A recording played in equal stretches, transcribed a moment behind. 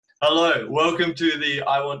Hello, welcome to the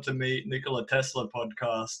I Want to Meet Nikola Tesla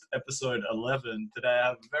podcast, episode 11. Today I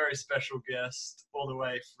have a very special guest all the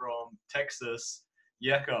way from Texas,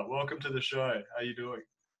 Yecca. Welcome to the show. How are you doing?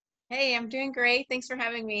 Hey, I'm doing great. Thanks for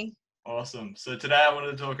having me. Awesome. So today I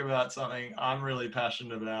wanted to talk about something I'm really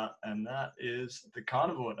passionate about, and that is the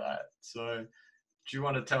carnivore diet. So do you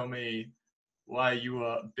want to tell me why you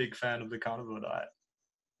are a big fan of the carnivore diet?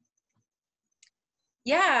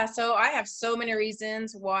 Yeah, so I have so many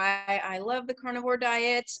reasons why I love the carnivore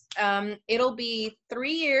diet. It'll be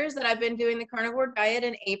 3 years that I've been doing the carnivore diet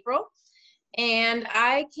in April, and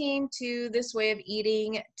I came to this way of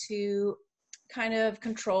eating to kind of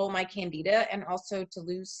control my candida and also to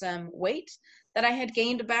lose some weight that I had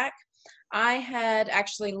gained back. I had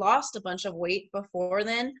actually lost a bunch of weight before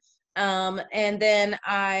then, and then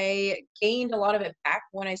I gained a lot of it back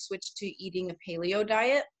when I switched to eating a paleo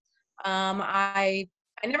diet. I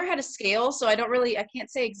never had a scale, so I can't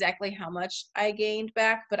say exactly how much I gained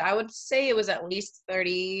back, but I would say it was at least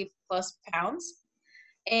 30 plus pounds.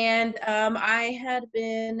 And I had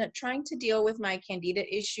been trying to deal with my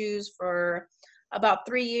candida issues for about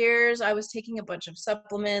 3 years. I was taking a bunch of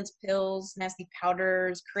supplements, pills, nasty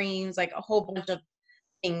powders, creams, like a whole bunch of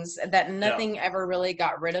things that Yeah. nothing ever really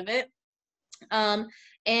got rid of it. Um,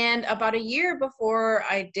 and about a year before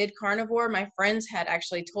I did carnivore, my friends had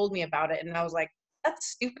actually told me about it. And I was like,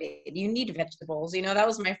 that's stupid. You need vegetables. That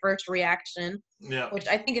was my first reaction, Yeah. which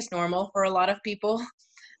I think is normal for a lot of people.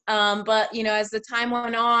 But as the time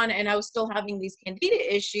went on and I was still having these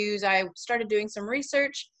candida issues, I started doing some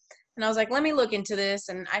research and I was like, let me look into this.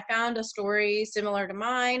 And I found a story similar to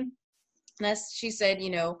mine. And she said,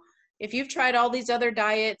 if you've tried all these other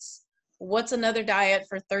diets, what's another diet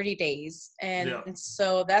for 30 days? And Yeah.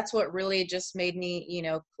 so that's what really just made me,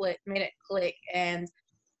 made it click. And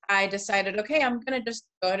I decided, okay, I'm going to just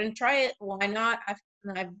go ahead and try it. Why not?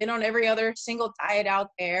 I've been on every other single diet out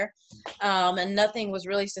there, and nothing was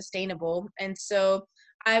really sustainable. And so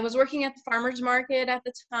I was working at the farmer's market at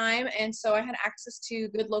the time, and so I had access to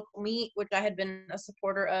good local meat, which I had been a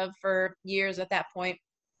supporter of for years at that point.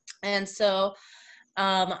 And so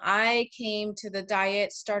I came to the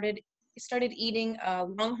diet, started eating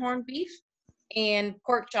longhorn beef and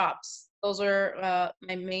pork chops. Those are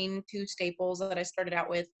my main two staples that I started out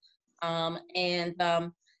with.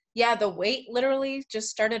 Yeah, the weight literally just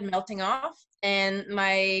started melting off. And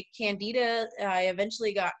my candida, I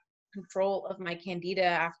eventually got control of my candida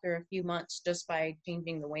after a few months just by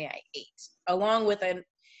changing the way I ate, along with a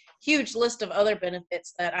huge list of other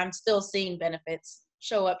benefits that I'm still seeing benefits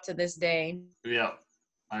show up to this day. Yeah.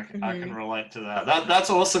 I can Hmm. relate to that. That's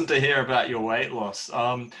awesome to hear about your weight loss.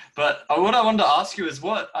 But what I wanted to ask you is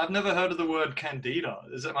I've never heard of the word candida.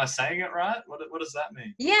 Am I saying it right? What does that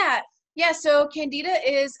mean? Yeah. So candida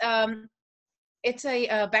is it's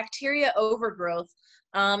a bacteria overgrowth,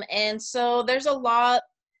 and so there's a lot.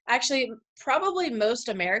 Actually, probably most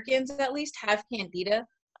Americans at least have candida,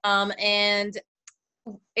 and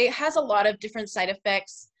it has a lot of different side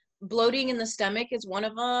effects. Bloating in the stomach is one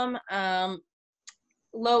of them.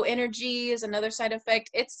 Low energy is another side effect.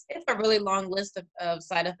 It's a really long list of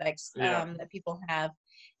side effects Yeah. that people have.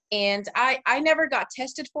 And I never got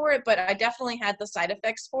tested for it, but I definitely had the side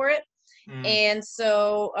effects for it. Mm. And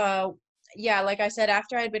so, yeah, like I said,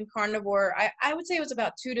 after I'd been carnivore, I would say it was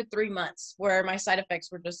about 2 to 3 months where my side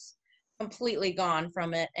effects were just completely gone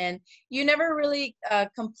from it. And you never really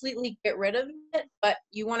completely get rid of it, but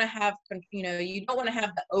you want to have, you don't want to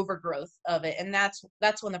have the overgrowth of it. And that's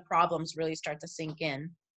when the problems really start to sink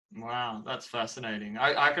in. Wow, that's fascinating.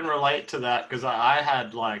 I can relate to that because I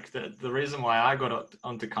had like the reason why I got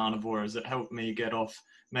onto carnivore is it helped me get off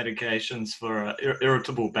medications for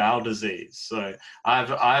irritable bowel disease. So I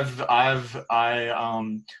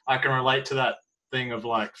can relate to that thing of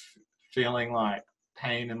like feeling like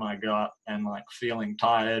pain in my gut and like feeling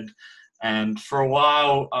tired. And for a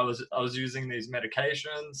while I was using these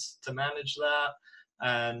medications to manage that.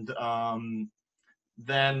 And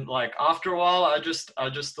then like after a while I just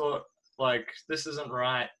thought like this isn't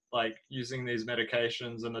right, like using these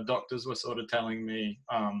medications, and the doctors were sort of telling me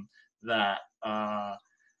that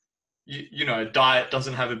diet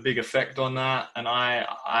doesn't have a big effect on that, and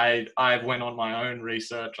I went on my own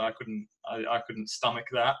research. I couldn't stomach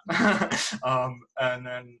that. And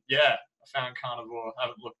then yeah, I found carnivore,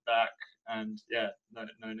 haven't looked back, and yeah,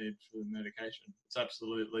 no need for the medication. It's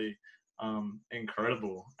absolutely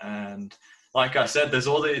incredible. And like I said, there's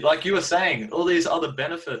like you were saying, all these other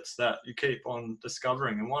benefits that you keep on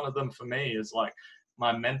discovering, and one of them for me is like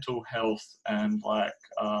my mental health and like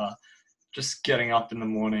just getting up in the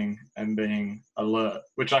morning and being alert,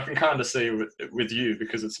 which I can kind of see with you,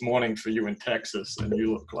 because it's morning for you in Texas, and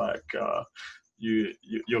you look like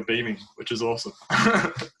you're beaming, which is awesome.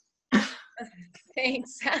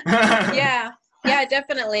 Thanks. Yeah. Yeah,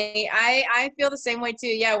 definitely. I feel the same way too.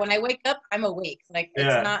 Yeah, when I wake up, I'm awake. Like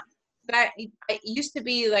it's Yeah. not that it used to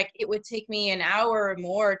be like it would take me an hour or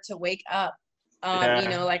more to wake up. You Yeah.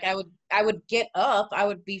 know, like I would get up, I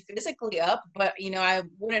would be physically up, but you know, I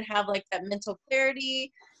wouldn't have like that mental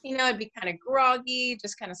clarity. You know, I'd be kind of groggy,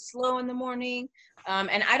 just kind of slow in the morning.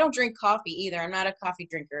 And I don't drink coffee either. I'm not a coffee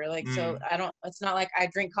drinker. Like so Mm. I don't it's not like I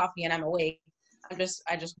drink coffee and I'm awake. I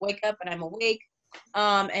just wake up and I'm awake.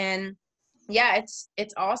 And yeah,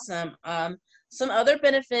 it's awesome. Some other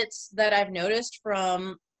benefits that I've noticed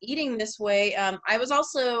from eating this way, I was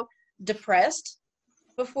also depressed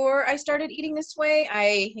before I started eating this way.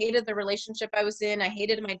 I hated the relationship I was in. I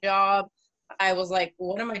hated my job. I was like,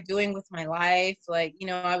 what am I doing with my life? Like, you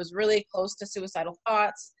know, I was really close to suicidal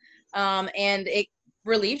thoughts. And it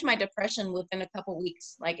relieved my depression within a couple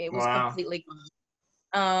weeks. Like it was Wow. completely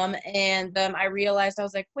gone. And I realized I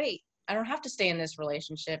was like, wait, I don't have to stay in this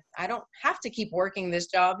relationship. I don't have to keep working this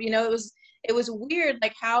job. You know, it was weird,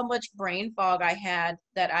 like how much brain fog I had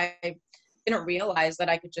that I didn't realize that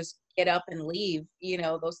I could just get up and leave. You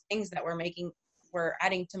know, those things that were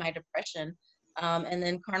adding to my depression. And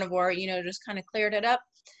then carnivore, you know, just kind of cleared it up.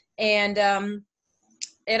 And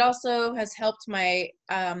it also has helped my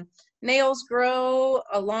nails grow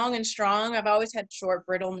long and strong. I've always had short,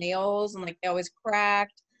 brittle nails, and like they always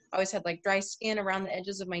cracked. I always had like dry skin around the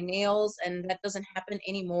edges of my nails, and that doesn't happen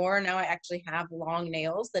anymore. Now I actually have long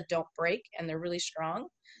nails that don't break, and they're really strong.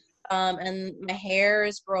 And my hair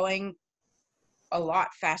is growing a lot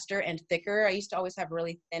faster and thicker. I used to always have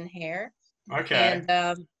really thin hair, Okay. and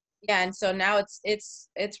yeah, and so now it's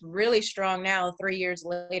really strong now, 3 years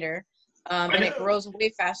later, and it grows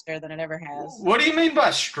way faster than it ever has. What do you mean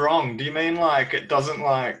by strong? Do you mean like it doesn't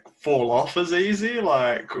like fall off as easy,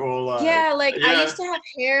 like, or like, Yeah, like I yeah, used to have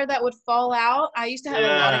hair that would fall out. I used to have a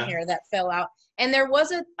lot of yeah, hair that fell out. And there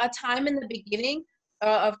was a time in the beginning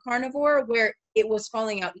of carnivore where it was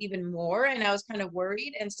falling out even more, and I was kind of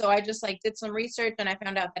worried. And so I just like did some research, and I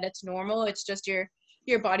found out that it's normal. It's just your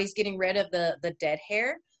body's getting rid of the dead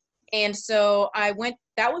hair. And so I went,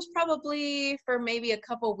 that was probably for maybe a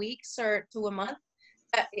couple weeks or to a month.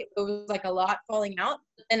 It was like a lot falling out.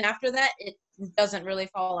 And after that, it doesn't really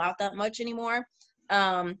fall out that much anymore.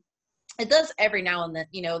 Um, it does every now and then,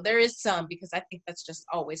 you know, there is some, because I think that's just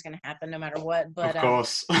always going to happen no matter what. of But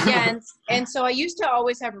course. yeah, and so I used to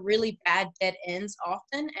always have really bad dead ends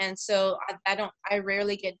often, and so I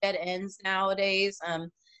rarely get dead ends nowadays.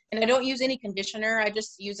 And I don't use any conditioner. I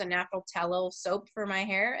just use a natural tallow soap for my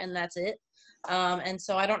hair, and that's it. And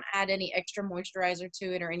so I don't add any extra moisturizer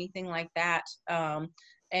to it or anything like that.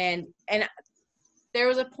 And there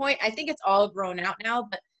was a point, I think it's all grown out now,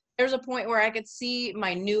 but there's a point where I could see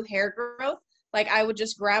my new hair growth. Like I would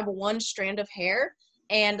just grab one strand of hair,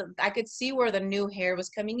 and I could see where the new hair was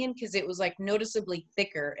coming in, because it was like noticeably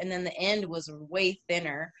thicker, and then the end was way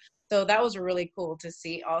thinner. So that was really cool to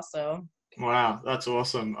see also. Wow, that's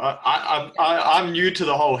awesome. I'm new to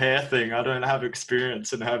the whole hair thing. I don't have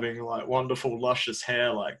experience in having like wonderful, luscious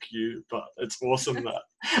hair like you, but it's awesome that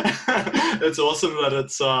it's awesome that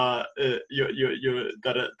it's that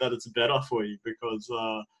it's better for you, because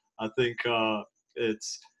I think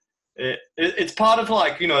it's part of,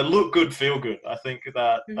 like, you know, look good, feel good. I think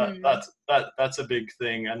Hmm. that's a big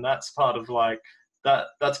thing, and that's part of like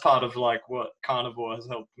that's part of like what carnivore has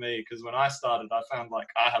helped me, because when I started, I found like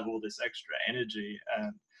I have all this extra energy,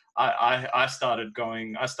 and I started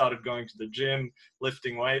going to the gym,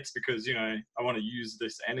 lifting weights, because, you know, I want to use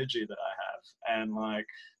this energy that I have, and like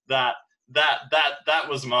that that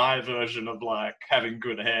was my version of like having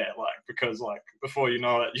good hair, like, because like before you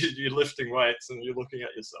know it, you're lifting weights and you're looking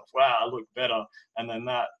at yourself, wow, I look better, and then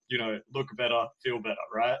that, you know, look better, feel better,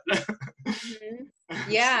 right? Hmm.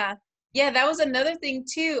 Yeah. Yeah, that was another thing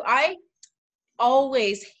too. I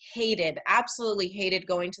always absolutely hated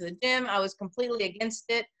going to the gym. I was completely against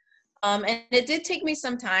it. And it did take me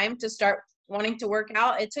some time to start wanting to work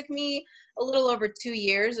out. It took me a little over 2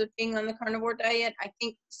 years of being on the carnivore diet. I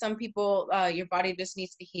think some people, your body just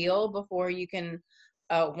needs to heal before you can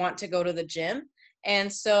want to go to the gym.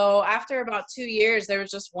 And so after about 2 years, there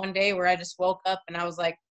was just one day where I just woke up and I was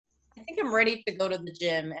like, I think I'm ready to go to the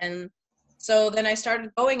gym. And so then I started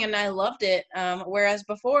going, and I loved it. Whereas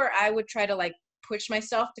before I would try to like push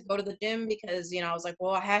myself to go to the gym, because, you know, I was like,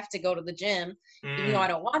 well, I have to go to the gym, even though I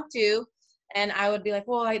Mm, don't want to. And I would be like,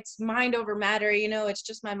 well, it's mind over matter, you know, it's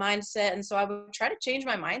just my mindset. And so I would try to change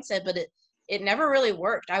my mindset, but it it never really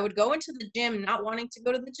worked. I would go into the gym not wanting to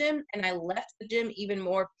go to the gym, and I left the gym even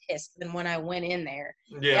more pissed than when I went in there.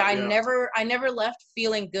 Yeah, I never left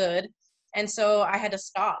feeling good. And so I had to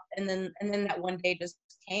stop. And then that one day just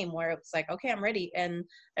came where it was like, okay, I'm ready. And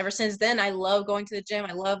ever since then, I love going to the gym.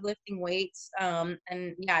 I love lifting weights. And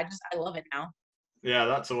yeah, I love it now. yeah,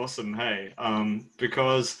 that's awesome. Hey,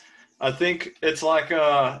 because I think it's like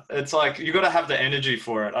you got to have the energy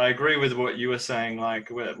for it. I agree with what you were saying. Like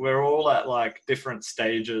we're all at like different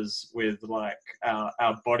stages with like our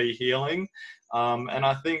body healing. And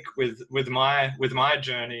I think with my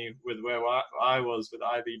journey with where I was with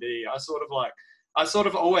IBD, I sort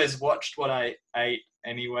of always watched what I ate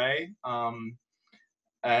anyway.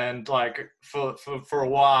 And like for a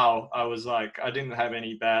while I was like, I didn't have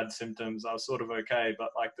any bad symptoms, I was sort of okay, but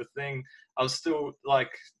like I was still like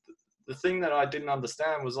the thing that I didn't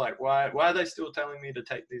understand was like, why are they still telling me to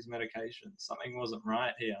take these medications? Something wasn't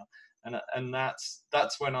right here. And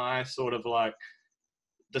that's when I sort of like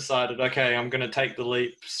decided, okay, I'm going to take the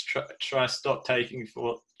leap, try stop taking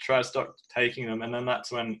them. And then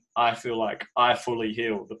that's when I feel like I fully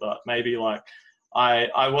healed. But maybe like I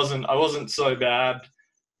wasn't so bad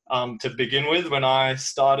to begin with when I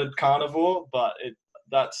started carnivore, but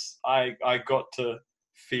I got to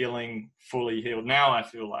feeling fully healed. Now I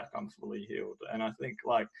feel like I'm fully healed, and I think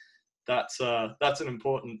like that's an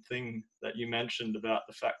important thing that you mentioned about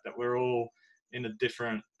the fact that we're all in a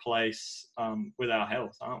different place with our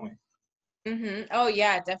health, aren't we? Oh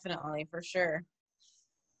yeah, definitely, for sure.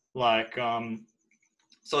 Like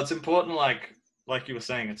so it's important, like you were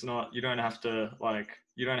saying, it's not, you don't have to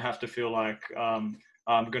feel like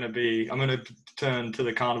I'm gonna turn to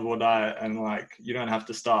the carnivore diet, and like you don't have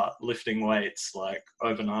to start lifting weights like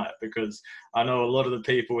overnight, because I know a lot of the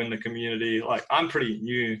people in the community, like I'm pretty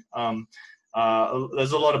new,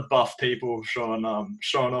 there's a lot of buff people showing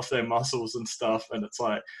off their muscles and stuff, and it's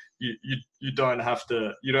like you don't have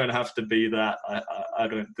to be that, I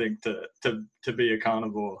don't think, to be a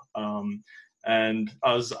carnivore. And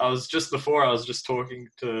I was just before, I was just talking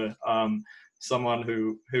to someone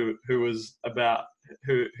who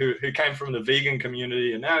came from the vegan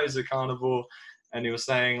community, and now he's a carnivore, and he was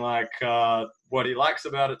saying like what he likes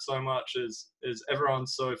about it so much is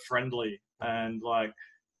everyone's so friendly, and like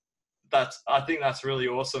I think that's really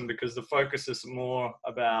awesome, because the focus is more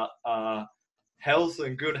about health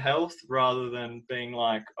and good health, rather than being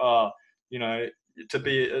like, you know,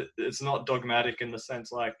 it's not dogmatic in the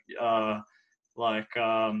sense like like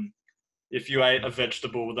if you ate a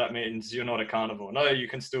vegetable, that means you're not a carnivore. No, you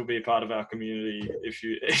can still be a part of our community if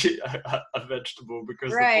you eat a vegetable,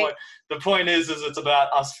 because Right. the point is it's about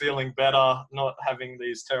us feeling better, not having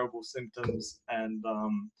these terrible symptoms,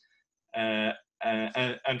 uh,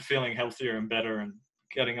 and feeling healthier and better, and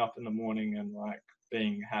getting up in the morning and like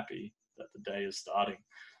being happy that the day is starting.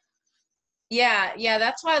 Yeah, yeah,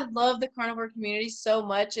 that's why I love the carnivore community so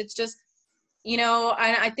much. It's just,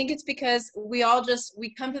 I think it's because we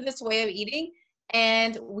come to this way of eating,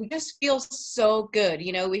 and we just feel so good.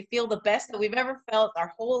 We feel the best that we've ever felt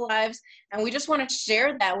our whole lives, and we just want to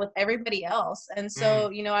share that with everybody else. And Mm.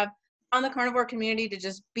 so, I've found the carnivore community to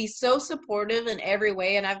just be so supportive in every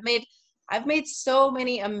way, and I've made so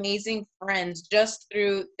many amazing friends just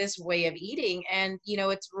through this way of eating. And,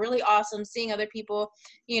 it's really awesome seeing other people,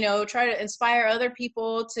 try to inspire other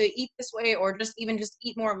people to eat this way, or just even just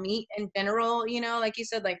eat more meat in general. Like you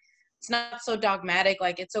said, like it's not so dogmatic.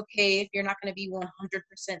 Like it's okay if you're not going to be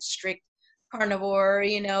 100% strict carnivore.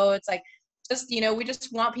 It's like just, we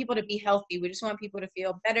just want people to be healthy. We just want people to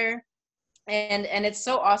feel better. And it's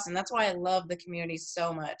so awesome. That's why I love the community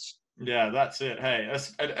so much. Yeah, that's it. Hey,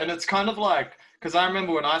 and it's kind of like, because I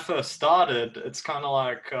remember when I first started, it's kind of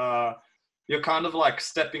like you're kind of like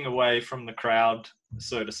stepping away from the crowd,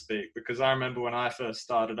 so to speak. Because I remember when I first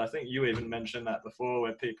started, I think you even mentioned that before,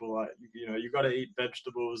 where people like, you got to eat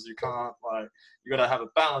vegetables, you can't like, you got to have a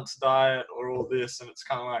balanced diet or all this, and it's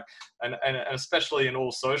kind of like, and especially in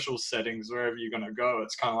all social settings, wherever you're gonna go,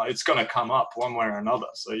 it's kind of like it's gonna come up one way or another.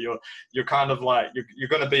 So you're kind of like you're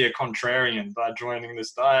going to be a contrarian by joining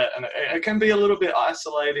this diet, and it can be a little bit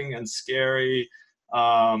isolating and scary,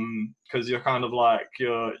 because you're kind of like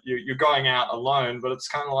you're going out alone. But it's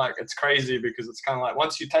kind of like, it's crazy, because it's kind of like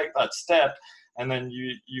once you take that step, and then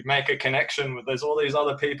you make a connection with, there's all these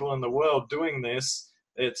other people in the world doing this,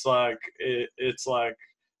 it's like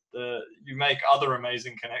you make other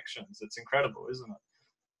amazing connections. It's incredible, isn't it?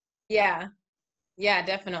 Yeah. Yeah,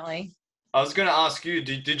 definitely. I was going to ask you,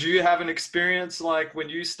 did you have an experience like when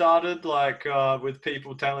you started, like with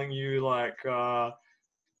people telling you like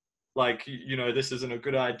this isn't a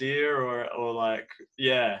good idea, or like,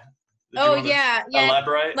 yeah, did you Oh want to yeah, yeah.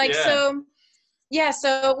 elaborate? Like Yeah. so Yeah,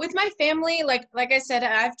 so with my family, like I said,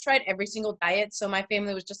 I've tried every single diet. So my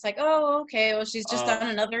family was just like, "Oh, okay, well, she's just Uh, on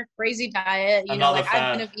another crazy diet." Another Like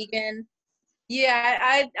I've been fad. a vegan.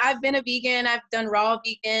 Yeah, I've been a vegan. I've done raw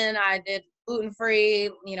vegan. I did gluten free.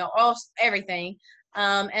 All everything.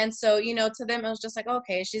 And so to them it was just like,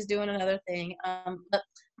 okay, she's doing another thing. But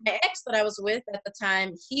my ex that I was with at the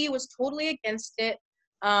time, he was totally against it.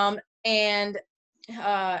 And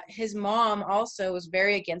his mom also was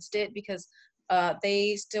very against it because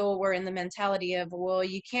they still were in the mentality of, well,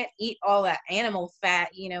 you can't eat all that animal fat,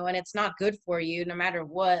 and it's not good for you no matter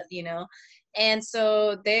what. And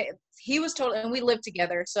so he was told, and we lived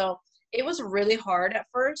together. So it was really hard at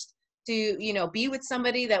first to, be with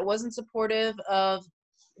somebody that wasn't supportive of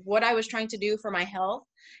what I was trying to do for my health.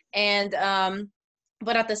 And,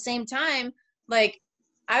 but at the same time, like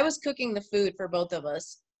I was cooking the food for both of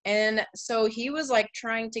us. And so he was like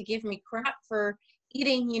trying to give me crap for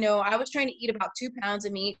eating, I was trying to eat about 2 pounds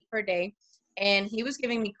of meat per day. And he was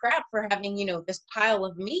giving me crap for having, this pile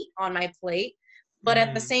of meat on my plate. But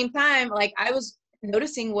at the Mm, same time, like I was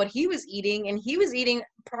noticing what he was eating, and he was eating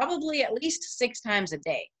probably at least 6 times a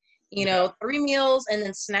day. yeah. 3 meals and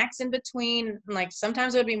then snacks in between. Like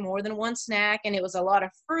sometimes it would be more than one snack, and it was a lot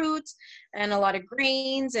of fruits and a lot of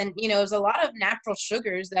grains, and it was a lot of natural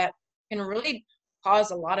sugars that can really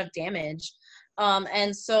cause a lot of damage.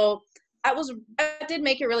 And so that did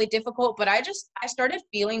make it really difficult, but I started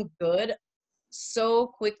feeling good so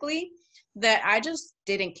quickly that I just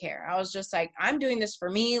didn't care. I was just like, I'm doing this for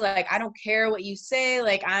me. Like, I don't care what you say.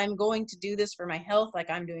 Like, I'm going to do this for my health. Like,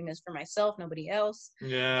 I'm doing this for myself, nobody else.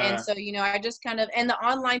 And Yeah. so, I just kind of, and the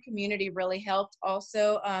online community really helped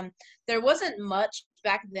also. There wasn't much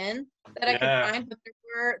back then that I could Yeah. find, but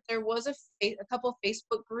there was a couple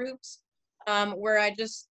Facebook groups where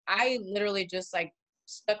I literally just like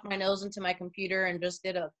stuck my nose into my computer and just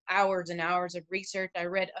did hours and hours of research. I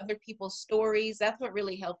read other people's stories. That's what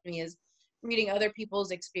really helped me, is reading other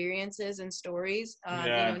people's experiences and stories,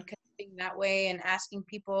 Yeah. and connecting that way and asking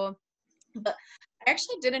people. But I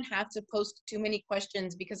actually didn't have to post too many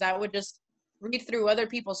questions because I would just read through other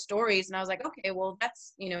people's stories, and I was like, okay, well,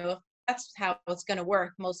 that's how it's going to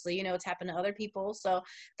work mostly. It's happened to other people. So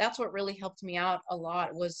that's what really helped me out a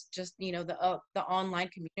lot, was just the online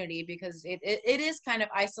community, because it is kind of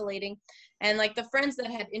isolating. And like the friends that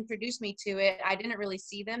had introduced me to it, I didn't really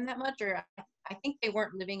see them that much, or I think they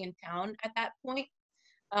weren't living in town at that point.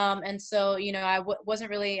 And so wasn't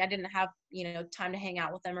really, I didn't have time to hang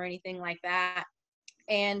out with them or anything like that.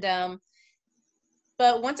 And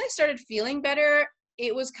but once I started feeling better,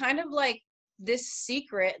 it was kind of like this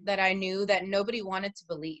secret that I knew that nobody wanted to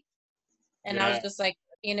believe. And I was Yeah. just like,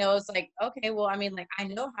 it's like, okay, well, I mean, like, I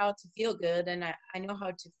know how to feel good, and I know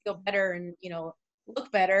how to feel better and,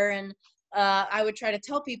 look better. And I would try to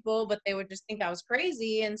tell people, but they would just think I was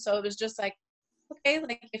crazy. And so it was just like, okay,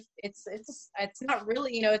 like if it's not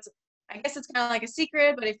really, it's, I guess it's kind of like a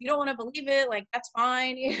secret, but if you don't want to believe it, like that's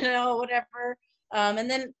fine, whatever. And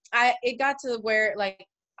then it got to where like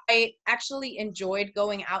I actually enjoyed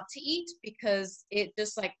going out to eat, because it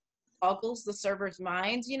just like boggles the servers'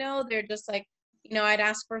 minds. They're just like, I'd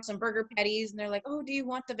ask for some burger patties, and they're like, "Oh, do you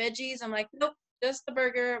want the veggies?" I'm like, "Nope, just the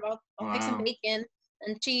burger. I'll take some Wow. bacon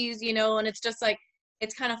and cheese." And it's just like,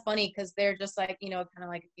 it's kind of funny because they're just like, kind of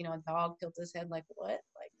like, a dog tilts his head like, what?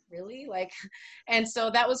 Like, really? Like, and so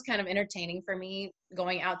that was kind of entertaining for me,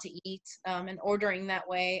 going out to eat, and ordering that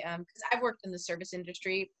way. Because I've worked in the service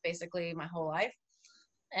industry basically my whole life.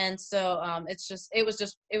 And so it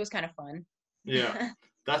was kind of fun. Yeah.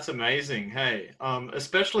 That's amazing. Hey,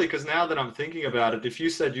 especially because now that I'm thinking about it, if you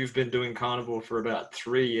said you've been doing carnivore for about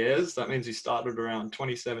 3 years, that means you started around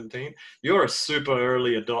 2017. You're a super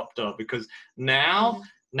early adopter, because now, Mhm.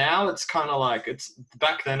 now it's kind of like, it's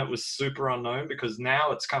back then it was super unknown, because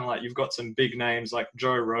now it's kind of like you've got some big names like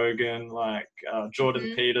Joe Rogan, like Jordan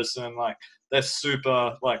Mhm. Peterson, like they're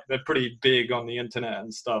super, like they're pretty big on the internet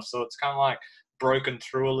and stuff. So it's kind of like broken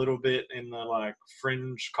through a little bit in the like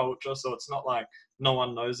fringe culture. So it's not like no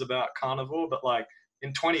one knows about carnivore, but like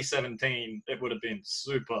in 2017 it would have been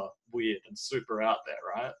super weird and super out there,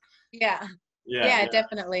 right? Yeah. Yeah, Yeah, yeah,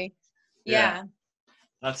 definitely. yeah.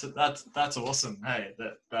 Yeah. That's awesome. Hey,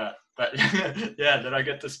 that yeah, that I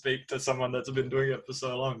get to speak to someone that's been doing it for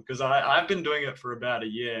so long, because I've been doing it for about a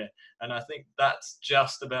year, and I think that's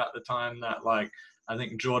just about the time that like I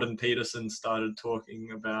think Jordan Peterson started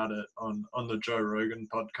talking about it on the Joe Rogan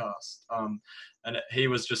podcast. And he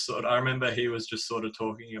was just sort of, I remember he was just sort of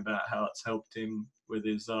talking about how it's helped him with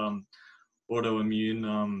his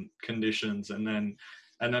autoimmune conditions, and then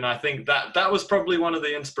And then I think that was probably one of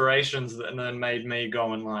the inspirations that then made me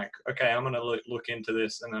go and like, okay, I'm gonna look into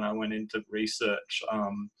this. And then I went into research,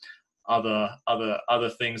 other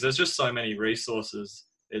things. There's just so many resources.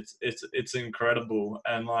 It's incredible.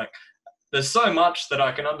 And like there's so much that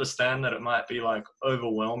I can understand that it might be like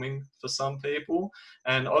overwhelming for some people.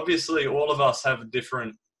 And obviously all of us have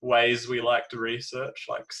different ways we like to research.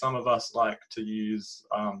 Like some of us like to use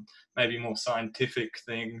maybe more scientific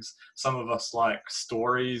things. Some of us like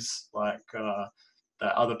stories, like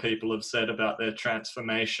that other people have said about their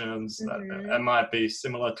transformations. That it might be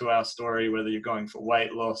similar to our story, whether you're going for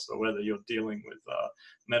weight loss or whether you're dealing with a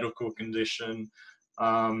medical condition.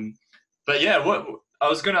 But yeah, what I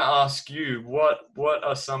was going to ask you, what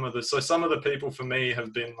are some of the people for me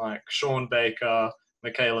have been like Sean Baker,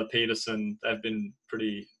 Michaela Peterson. They've been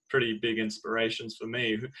pretty big inspirations for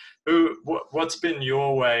me. What's been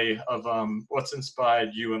your way of what's inspired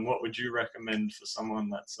you, and what would you recommend for someone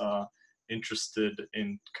that's interested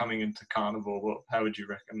in coming into carnivore? How would you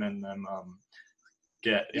recommend them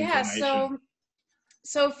get information? Yeah,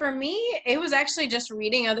 so for me, it was actually just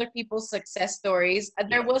reading other people's success stories.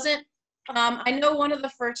 There wasn't, I know one of the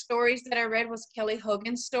first stories that I read was Kelly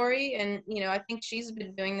Hogan's story. And, I think she's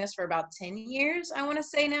been doing this for about 10 years, I want to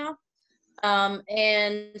say now.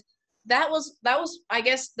 And that was, I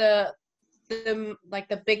guess, the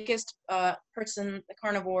biggest person, the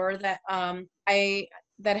carnivore that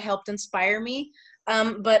that helped inspire me.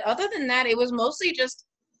 But other than that, it was mostly just,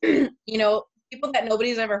 people that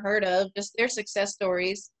nobody's ever heard of, just their success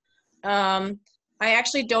stories. I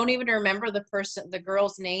actually don't even remember the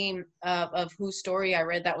girl's name of whose story I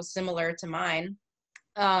read that was similar to mine.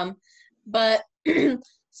 But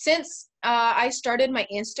since I started my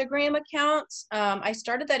Instagram account, I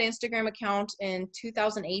started that Instagram account in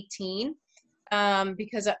 2018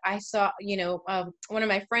 because I saw, one of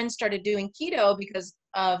my friends started doing keto because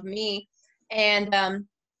of me. And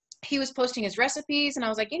he was posting his recipes, and I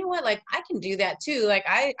was like, you know what, like I can do that too. Like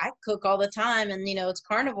I cook all the time, and it's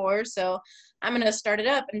carnivore, so I'm gonna start it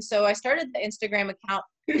up. And so I started the Instagram account,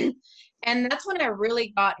 and that's when I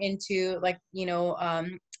really got into like,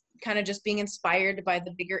 kind of just being inspired by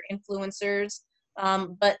the bigger influencers.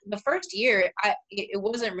 But the first year, it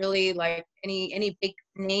wasn't really like any big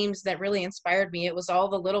names that really inspired me. It was all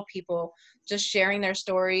the little people just sharing their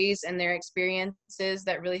stories and their experiences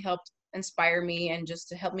that really helped inspire me and just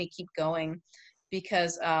to help me keep going.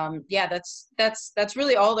 Because that's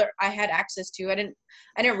really all that I had access to. I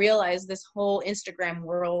didn't realize this whole Instagram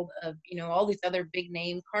world of all these other big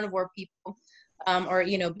name carnivore people, or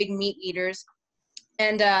big meat eaters.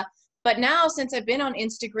 And but now, since I've been on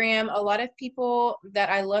Instagram, a lot of people that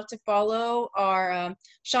I love to follow are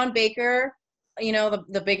Sean Baker,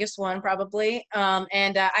 the biggest one probably.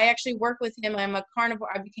 And I actually work with him. I'm a carnivore.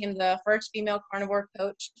 I became the first female carnivore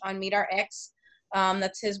coach on MeatRx.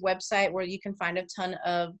 That's his website where you can find a ton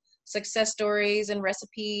of success stories and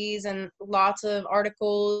recipes and lots of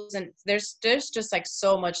articles. And there's just like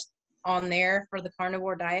so much on there for the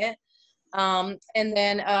carnivore diet. And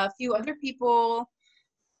then a few other people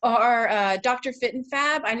are Dr. Fit and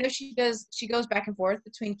Fab. I know she goes back and forth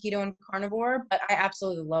between keto and carnivore, but I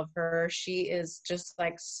absolutely love her. She is just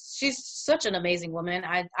like, she's such an amazing woman.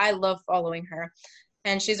 I love following her,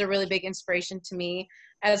 and she's a really big inspiration to me,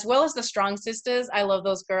 as well as the Strong Sisters. I love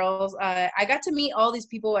those girls. I got to meet all these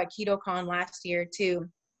people at KetoCon last year too,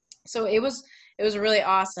 so it was really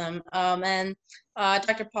awesome. And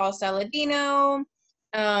Dr. Paul Saladino.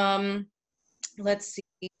 Let's see.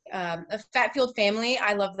 A Fat Fueled Family.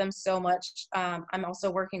 I love them so much. I'm also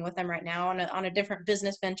working with them right now on a different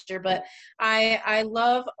business venture, but I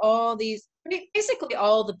love all these, basically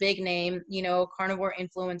all the big name, carnivore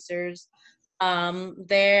influencers.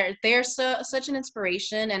 They're such an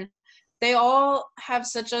inspiration, and they all have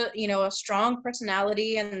such a strong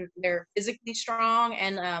personality, and they're physically strong,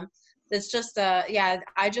 and it's just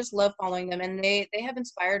I just love following them, and they have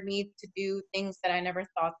inspired me to do things that I never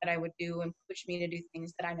thought that I would do, and push me to do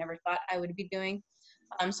things that I never thought I would be doing.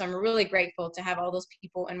 So I'm really grateful to have all those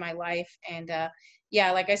people in my life. And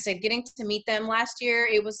like I said, getting to meet them last year,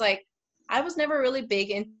 it was like I was never really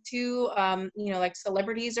big into like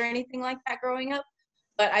celebrities or anything like that growing up,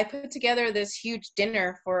 but I put together this huge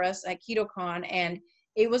dinner for us at KetoCon, and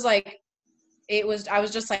it was like I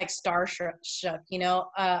was just like starstruck,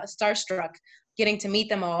 getting to meet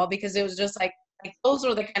them all, because it was just like those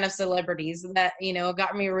were the kind of celebrities that,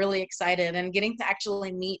 got me really excited, and getting to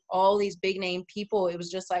actually meet all these big name people. It was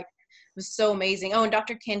just like, it was so amazing. Oh, and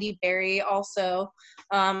Dr. Candy Berry also.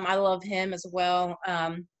 I love him as well.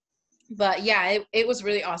 But yeah, it was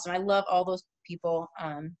really awesome. I love all those people.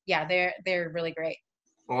 They're really great.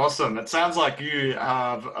 Awesome. It sounds like you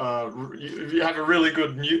have a really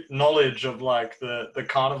good knowledge of like the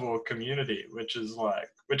carnivore community, which is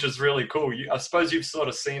really cool. I suppose you've sort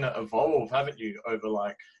of seen it evolve, haven't you, over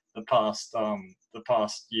like the past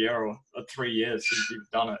year or 3 years since you've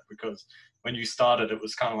done it? Because when you started, it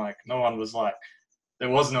was kind of like no one was like, there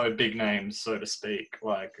was no big names, so to speak,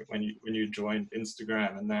 like when you joined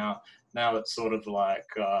Instagram, and now it's sort of like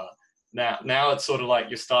now it's sort of like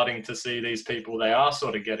you're starting to see these people. They are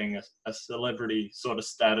sort of getting a celebrity sort of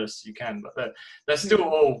status. You can, but they're still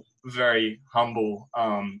all very humble,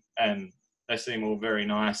 and they seem all very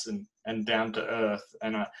nice and down to earth.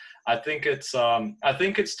 And I think it's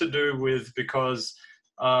to do with because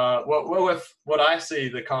what I see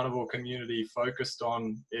the carnivore community focused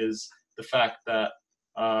on is the fact that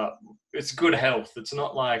it's good health. It's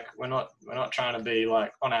not like we're not trying to be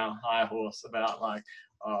like on our high horse about like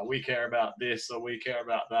we care about this or we care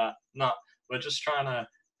about that. No, we're just trying to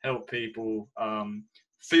help people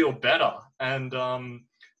feel better. And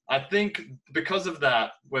I think because of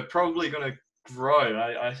that, we're probably going to grow.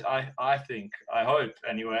 I think, I hope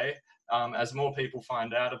anyway, as more people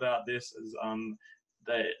find out about this, as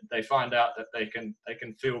they find out that they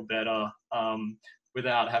can feel better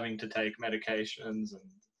without having to take medications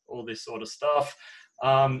and all this sort of stuff.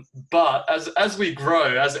 But as we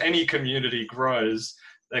grow, as any community grows,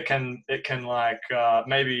 it can like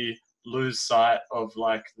maybe lose sight of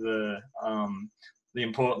like the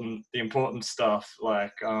important stuff.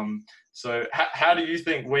 Like so, how do you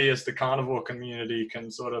think we as the carnivore community can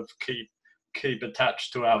sort of keep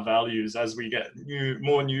attached to our values as we get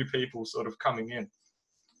more new people sort of coming in?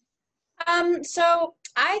 So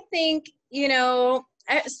I think,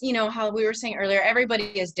 as you know, how we were saying earlier,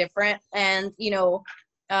 everybody is different, and,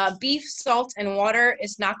 beef, salt, and water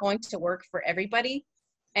is not going to work for everybody.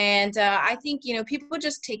 And I think, people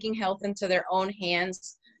just taking health into their own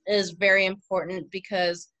hands is very important,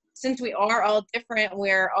 because since we are all different,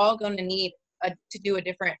 we're all going to need to do a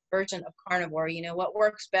different version of carnivore, what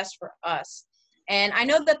works best for us. And I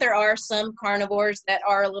know that there are some carnivores that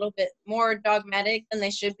are a little bit more dogmatic than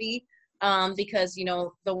they should be, because,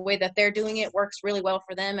 the way that they're doing it works really well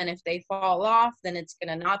for them. And if they fall off, then it's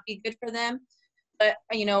going to not be good for them. But,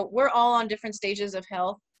 we're all on different stages of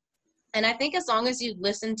health. And I think as long as you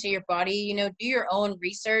listen to your body, do your own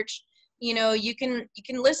research, you can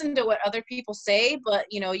listen to what other people say, but,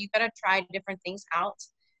 you got to try different things out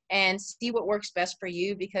and see what works best for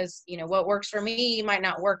you, because, what works for me might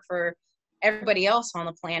not work for everybody else on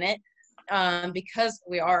the planet, because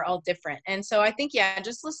we are all different. And so I think, yeah,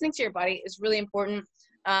 just listening to your body is really important.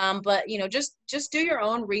 But, just do your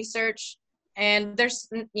own research. And there's,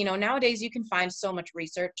 nowadays you can find so much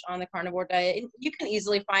research on the carnivore diet. You can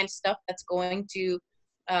easily find stuff that's going to,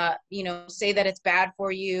 say that it's bad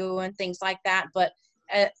for you and things like that. But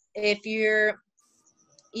if you're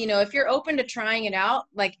open to trying it out,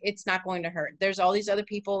 like, it's not going to hurt. There's all these other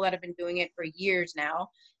people that have been doing it for years now,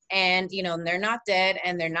 and, they're not dead,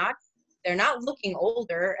 and they're not looking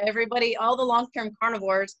older. Everybody, all the long-term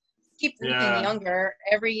carnivores keep looking younger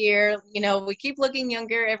every year. We keep looking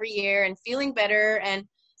younger every year and feeling better. And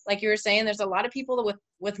like you were saying, there's a lot of people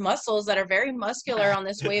with muscles that are very muscular on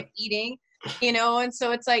this way of eating, and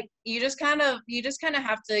so it's like, you just kind of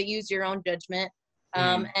have to use your own judgment,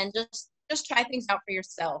 and just try things out for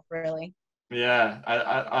yourself, really. Yeah,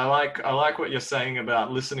 I like what you're saying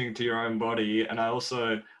about listening to your own body, and I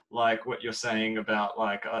also like what you're saying about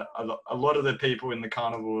like a lot of the people in the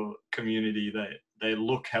carnivore community, they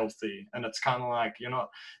look healthy, and it's kind of like you're not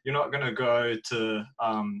going to go to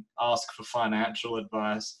ask for financial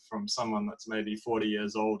advice from someone that's maybe 40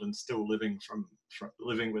 years old and still living from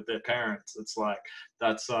living with their parents. It's like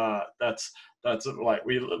that's like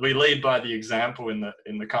we lead by the example in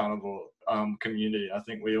the carnivore community. I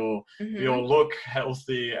think we all look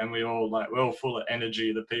healthy, and we're all full of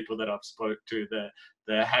energy. The people that I've spoke to,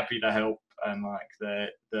 they're happy to help, and like the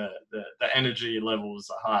energy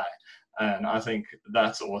levels are high, and I think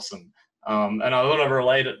that's awesome. And I want to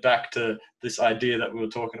relate it back to this idea that we were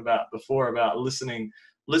talking about before, about listening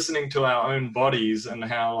to our own bodies, and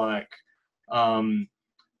how like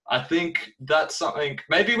I think that's something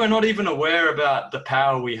maybe we're not even aware about, the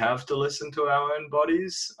power we have to listen to our own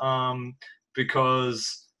bodies,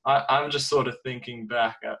 because I'm just sort of thinking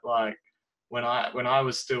back at like when I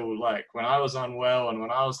was still like, when I was unwell and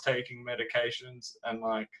when I was taking medications, and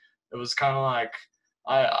like it was kind of like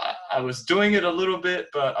I was doing it a little bit,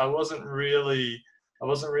 but I wasn't really,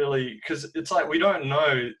 because it's like we don't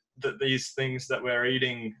know that these things that we're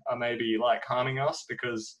eating are maybe like harming us,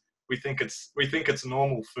 because we think it's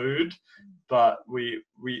normal food, but we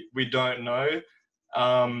don't know.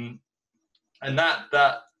 And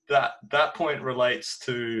that point relates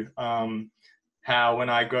to how when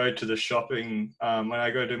I go to the shopping, when I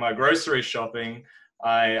go do my grocery shopping,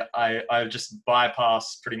 I just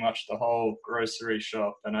bypass pretty much the whole grocery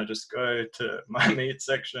shop, and I just go to my meat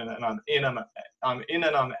section, and I'm in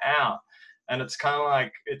and I'm out. And it's kind of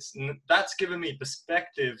like that's given me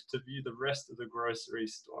perspective to view the rest of the grocery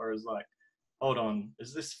store as like, hold on,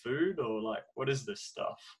 is this food, or like, what is this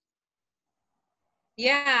stuff?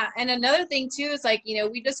 Yeah, and another thing too is like,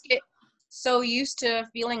 we just get so used to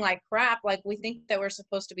feeling like crap. Like we think that we're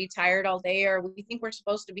supposed to be tired all day, or we think we're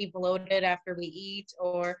supposed to be bloated after we eat,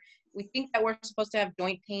 or we think that we're supposed to have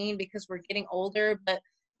joint pain because we're getting older. But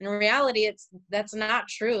in reality, that's not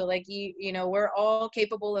true. Like we're all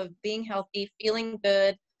capable of being healthy, feeling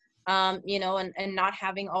good, and not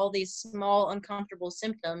having all these small uncomfortable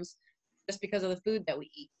symptoms just because of the food that we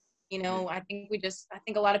eat. I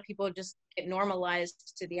think a lot of people just get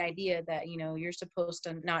normalized to the idea that, you're supposed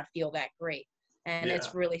to not feel that great. And Yeah.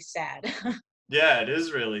 it's really sad. Yeah, it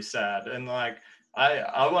is really sad. And like,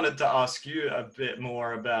 I wanted to ask you a bit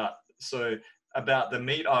more about the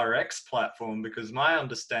Meet RX platform, because my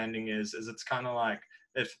understanding is it's kind of like,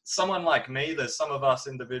 if someone like me, there's some of us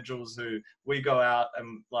individuals who we go out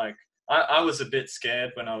and like, I was a bit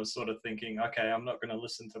scared when I was sort of thinking, okay, I'm not going to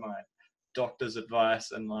listen to my doctor's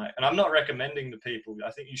advice, and I'm not recommending to people,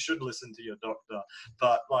 I think you should listen to your doctor,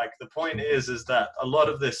 but like the point is that a lot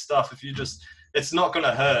of this stuff, it's not going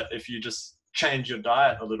to hurt if you just change your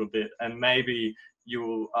diet a little bit, and maybe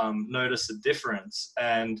you'll notice a difference.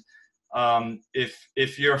 And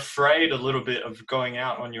if you're afraid a little bit of going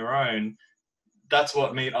out on your own, that's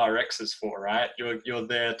what Meet RX is for, right? You're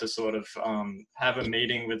there to sort of have a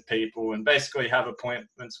meeting with people and basically have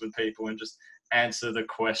appointments with people and just answer the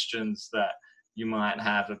questions that you might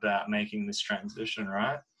have about making this transition,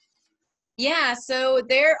 right? Yeah, so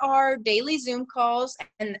there are daily Zoom calls,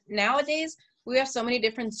 and nowadays we have so many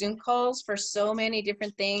different Zoom calls for so many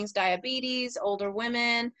different things: diabetes, older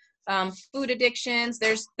women, food addictions.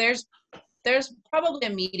 There's probably a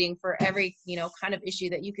meeting for every kind of issue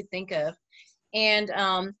that you could think of, and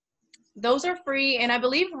those are free. And I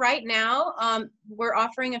believe right now we're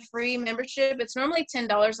offering a free membership. It's normally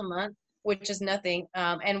 $10 a month, which is nothing.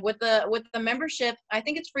 And with the membership, I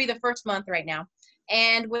think it's free the first month right now.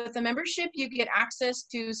 And with the membership, you get access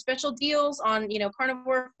to special deals on,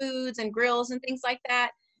 carnivore foods and grills and things like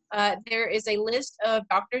that. There is a list of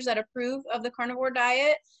doctors that approve of the carnivore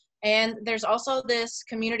diet. And there's also this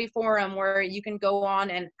community forum where you can go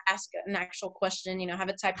on and ask an actual question, have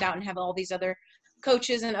it typed out and have all these other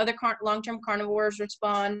coaches and other long-term carnivores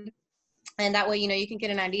respond. And that way, you can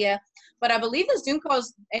get an idea. But I believe the Zoom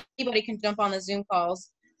calls, anybody can jump on the Zoom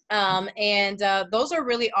calls. And those are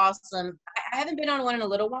really awesome. I haven't been on one in a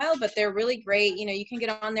little while, but they're really great. You can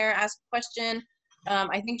get on there, ask a question.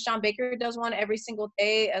 I think Sean Baker does one every single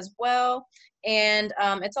day as well. And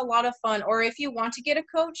it's a lot of fun. Or if you want to get a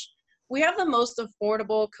coach, we have the most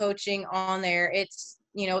affordable coaching on there. It's,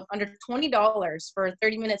 under $20 for a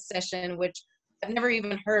 30-minute session, which I've never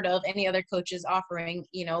even heard of any other coaches offering,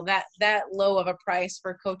 that low of a price for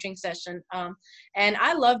a coaching session. And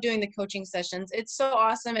I love doing the coaching sessions. It's so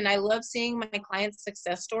awesome. And I love seeing my clients'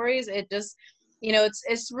 success stories. It just,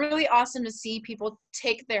 it's really awesome to see people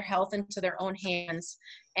take their health into their own hands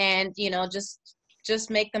and,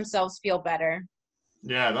 just make themselves feel better.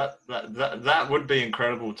 Yeah, that would be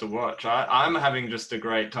incredible to watch. I'm having just a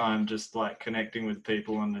great time just like connecting with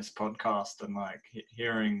people on this podcast and like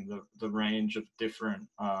hearing the range of different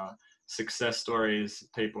success stories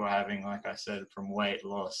people are having, like I said, from weight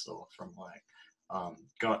loss or from like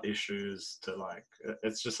gut issues to like,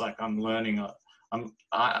 it's just like I'm learning,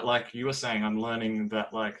 like you were saying, I'm learning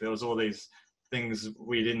that like there was all these things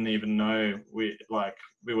we didn't even know we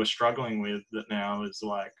were struggling with that now is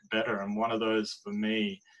like better. And one of those for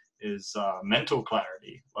me is mental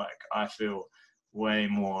clarity. Like I feel way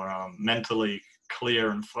more mentally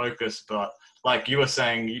clear and focused. But like you were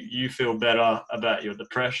saying, you feel better about your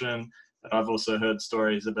depression. But I've also heard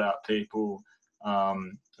stories about people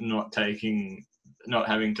not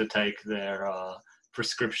having to take their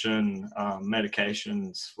prescription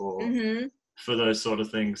medications for Mm-hmm. for those sort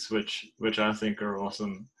of things, which I think are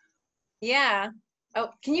awesome. Yeah. Oh,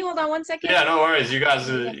 can you hold on one second? Yeah, no worries. You guys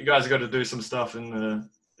got to do some stuff in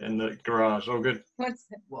the garage. All good. What's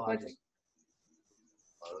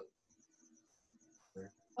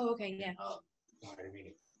Oh, okay, yeah.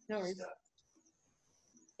 No worries.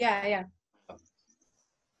 Yeah, yeah.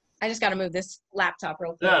 I just got to move this laptop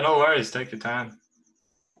real quick. Yeah, no worries. Take your time.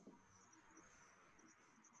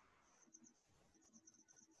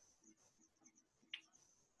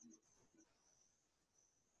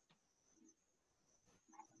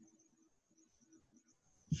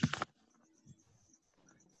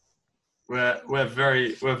 we're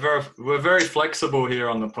very flexible here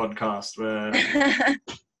on the podcast.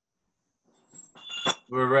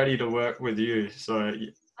 We're ready to work with you. So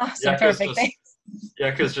Awesome, perfect. Thanks.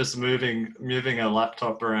 Yecca's just moving a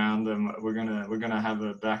laptop around, and we're gonna have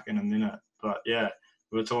her back in a minute. But yeah,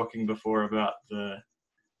 we were talking before about the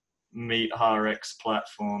Meet RX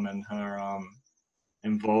platform and her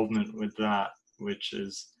involvement with that, which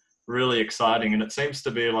is really exciting. And it seems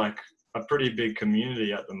to be like a pretty big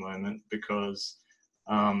community at the moment, because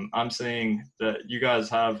I'm seeing that you guys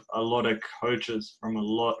have a lot of coaches from a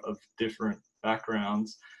lot of different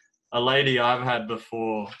backgrounds. A lady I've had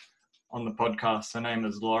before on the podcast, her name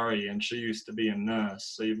is Laurie, and she used to be a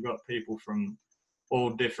nurse. So you've got people from all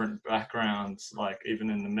different backgrounds, like even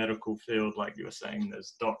in the medical field, like you were saying,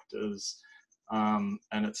 there's doctors. And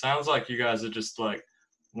it sounds like you guys are just like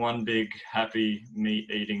one big happy meat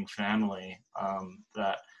eating family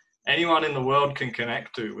that anyone in the world can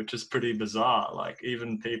connect to, which is pretty bizarre. Like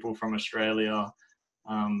even people from Australia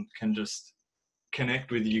can just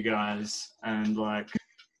connect with you guys, and like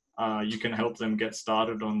you can help them get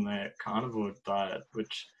started on their carnivore diet,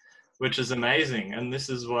 which is amazing. And this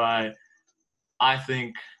is why I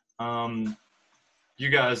think you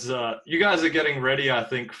guys are getting ready, I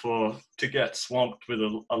think, to get swamped with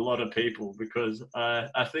a lot of people, because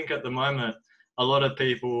I think at the moment a lot of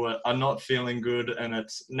people are not feeling good, and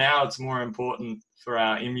it's more important for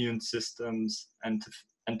our immune systems and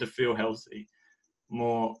to feel healthy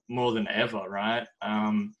more than ever, right?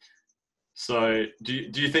 So do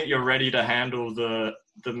you think you're ready to handle the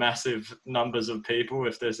massive numbers of people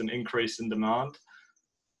if there's an increase in demand?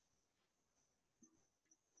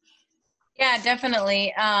 Yeah,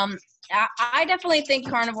 definitely. I definitely think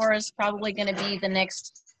carnivore is probably going to be the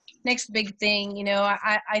next big thing. You know,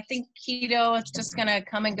 I think keto is just going to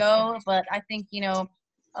come and go, but I think, you know,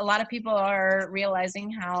 a lot of people are realizing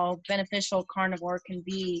how beneficial carnivore can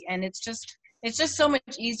be, and it's just so much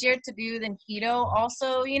easier to do than keto.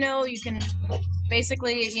 Also, you know, you can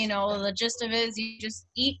basically, you know, the gist of it is you just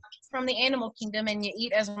eat from the animal kingdom, and you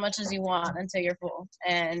eat as much as you want until you're full.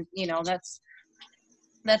 And, you know, that's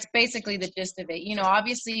basically the gist of it. You know,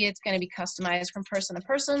 obviously it's going to be customized from person to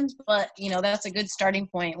person, but, you know, that's a good starting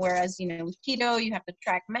point. Whereas, you know, with keto, you have to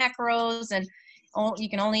track macros, and you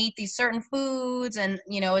can only eat these certain foods, and,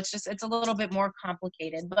 you know, it's a little bit more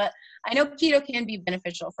complicated. But I know keto can be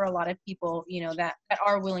beneficial for a lot of people, you know, that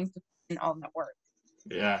are willing to put in all that work.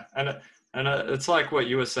 Yeah, and it's like what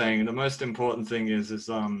you were saying. The most important thing is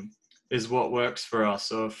what works for us.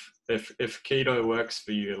 So if keto works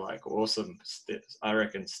for you, like awesome, I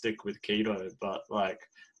reckon stick with keto. But like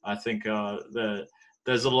I think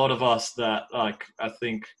there's a lot of us that like I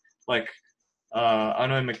think like I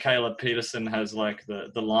know Michaela Peterson has like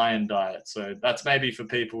the lion diet. So that's maybe for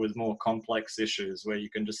people with more complex issues, where you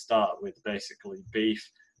can just start with basically beef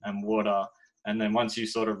and water, and then once you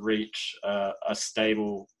sort of reach a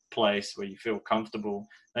stable place where you feel comfortable,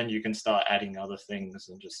 then you can start adding other things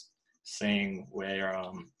and just seeing what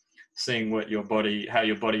how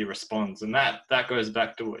your body responds. And that goes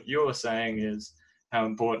back to what you were saying, is how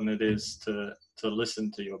important it is to listen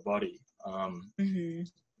to your body. Mm-hmm.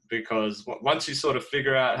 Because once you sort of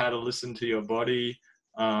figure out how to listen to your body,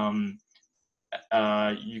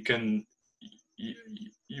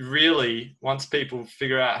 you really, once people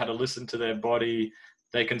figure out how to listen to their body,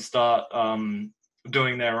 they can start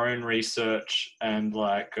doing their own research and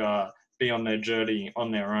like be on their journey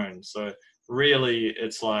on their own. So really,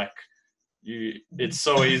 it's like it's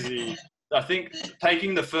so easy. I think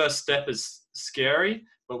taking the first step is scary,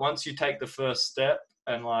 but once you take the first step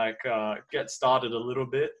and like get started a little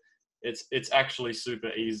bit, it's actually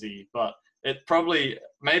super easy. But it probably,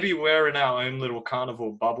 maybe we're in our own little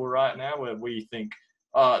carnivore bubble right now, where we think,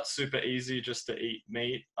 oh, it's super easy just to eat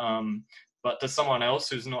meat. But to someone else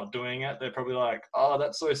who's not doing it, they're probably like, oh,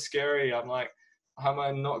 that's so scary. I'm like, how am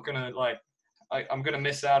I not gonna I'm gonna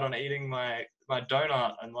miss out on eating my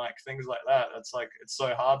donut and like things like that. It's like, it's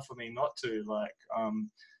so hard for me not to like.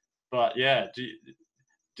 But yeah, do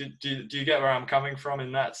you get where I'm coming from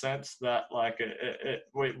in that sense? That like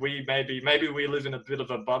we maybe we live in a bit of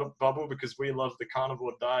a bubble because we love the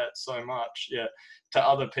carnivore diet so much. Yeah, to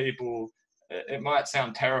other people, it might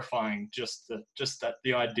sound terrifying just that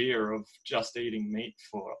the idea of just eating meat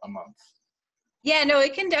for a month. Yeah, no,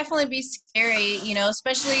 it can definitely be scary, you know,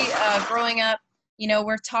 especially growing up. You know,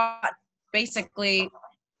 we're taught basically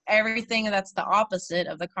everything that's the opposite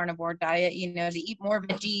of the carnivore diet, you know, to eat more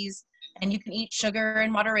veggies, and you can eat sugar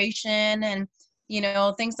in moderation, and, you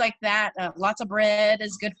know, things like that. Lots of bread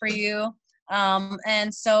is good for you.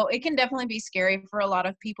 And so it can definitely be scary for a lot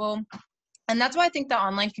of people. And that's why I think the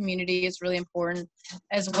online community is really important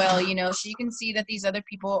as well, so you can see that these other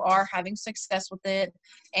people are having success with it.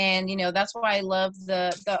 And, that's why I love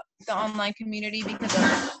the online community, because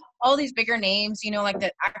of all these bigger names, like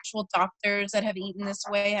the actual doctors that have eaten this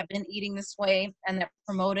way, have been eating this way, and that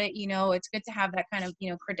promote it. It's good to have that kind of,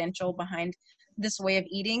 credential behind this way of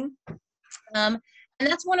eating. And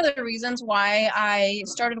that's one of the reasons why I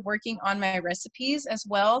started working on my recipes as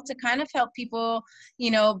well, to kind of help people,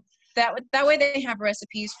 that way they have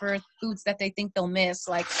recipes for foods that they think they'll miss.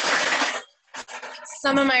 Like,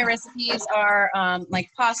 some of my recipes are like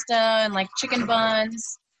pasta and like chicken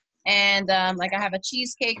buns, and like I have a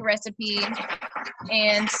cheesecake recipe.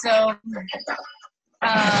 And so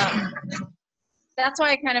that's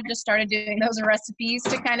why I kind of just started doing those recipes,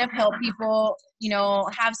 to kind of help people,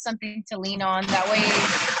 have something to lean on. That way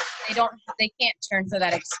they can't turn to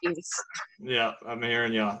that excuse. Yeah, I'm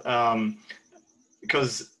hearing you.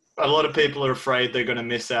 Because a lot of people are afraid they're going to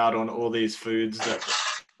miss out on all these foods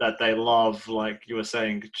that they love, like you were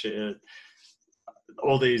saying,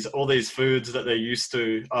 all these foods that they're used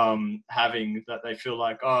to having, that they feel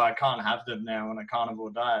like, oh, I can't have them now on a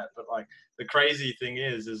carnivore diet. But like, the crazy thing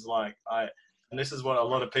is like, and this is what a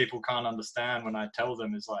lot of people can't understand when I tell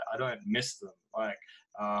them, is like, I don't miss them. Like,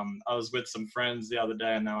 I was with some friends the other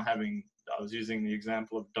day, and I was using the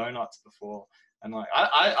example of donuts before, and like,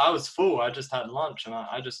 I was full. I just had lunch, and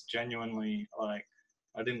I just genuinely, like,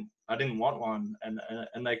 I didn't want one,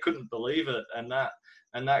 and they couldn't believe it. And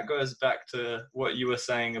that goes back to what you were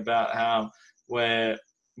saying about how we're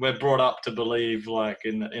brought up to believe, like,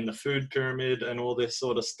 in the food pyramid and all this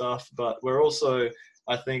sort of stuff, but we're also,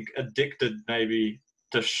 I think, addicted maybe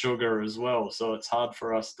to sugar as well. So it's hard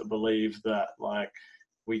for us to believe that, like,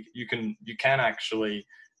 you can actually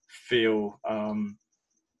feel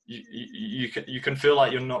you can feel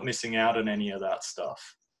like you're not missing out on any of that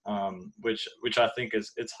stuff, which I think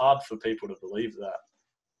it's hard for people to believe that.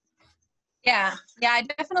 Yeah, I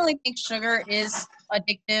definitely think sugar is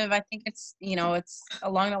addictive. I think it's, it's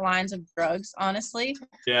along the lines of drugs, honestly.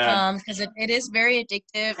 Yeah. Because it is very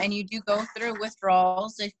addictive, and you do go through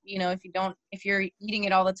withdrawals if you're eating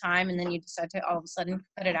it all the time, and then you decide to all of a sudden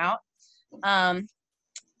cut it out.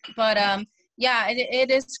 Yeah,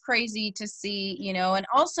 it is crazy to see, and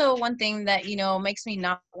also one thing that, makes me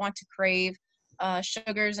not want to crave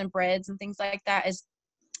sugars and breads and things like that is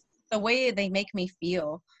the way they make me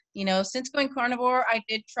feel. Since going carnivore, I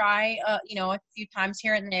did try, a few times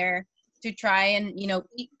here and there to try and,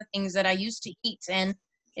 eat the things that I used to eat. And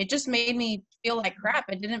it just made me feel like crap.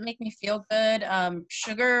 It didn't make me feel good.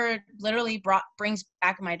 Sugar literally brings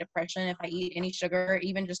back my depression if I eat any sugar,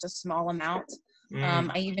 even just a small amount.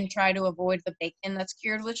 I even try to avoid the bacon that's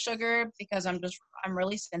cured with sugar, because I'm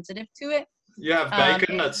really sensitive to it. You have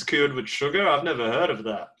bacon that's cured with sugar? I've never heard of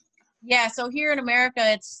that. Yeah, so here in America,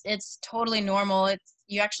 it's totally normal.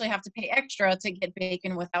 You actually have to pay extra to get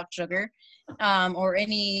bacon without sugar, or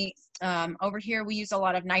any. Over here, we use a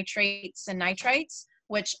lot of nitrates and nitrites,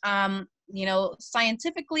 which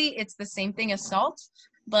scientifically it's the same thing as salt,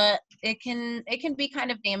 but it can be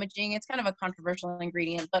kind of damaging. It's kind of a controversial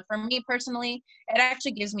ingredient, but for me personally, it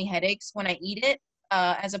actually gives me headaches when I eat it,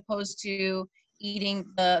 as opposed to eating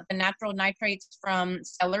the natural nitrates from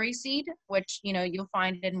celery seed, which you'll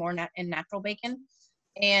find in natural bacon.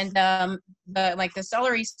 And the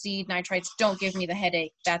celery seed nitrites don't give me the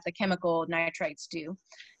headache that the chemical nitrites do.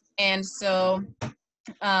 And so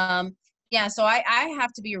so I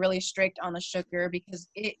have to be really strict on the sugar, because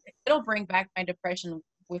it'll bring back my depression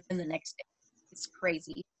within the next day. It's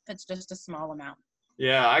crazy if it's just a small amount.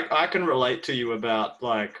 Yeah, I can relate to you about,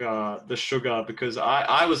 like, the sugar, because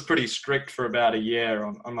I was pretty strict for about a year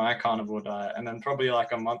on my carnivore diet, and then probably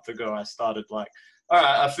like a month ago I started, like, all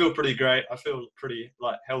right, I feel pretty great, I feel pretty,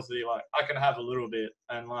 like, healthy, like I can have a little bit,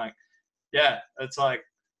 and like, yeah, it's like,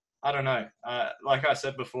 I don't know, like I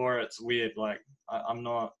said before, it's weird, like I'm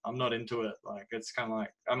not into it, like it's kind of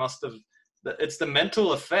like it's the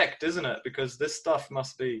mental effect, isn't it? Because this stuff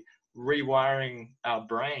must be rewiring our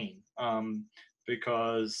brain.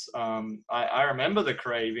 Because I remember the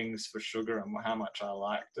cravings for sugar and how much I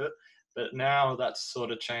liked it, but now that's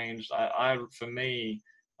sort of changed. For me,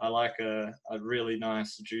 I like a really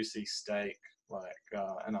nice juicy steak, like,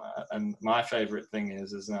 and my favorite thing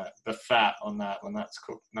is that the fat on that, when that's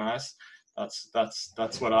cooked nice,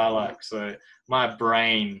 that's what I like. So my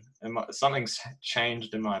brain, something's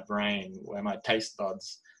changed in my brain where my taste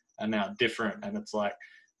buds are now different, and it's like,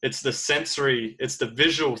 it's the sensory, it's the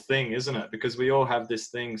visual thing, isn't it? Because we all have this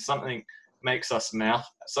thing, something makes our mouth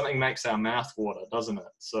water, doesn't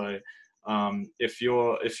it? So if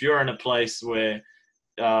you're in a place where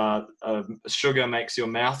sugar makes your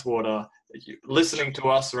mouth water, listening to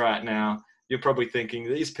us right now, you're probably thinking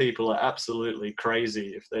these people are absolutely crazy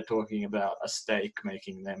if they're talking about a steak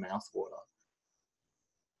making their mouth water.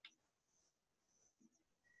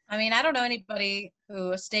 I mean, I don't know anybody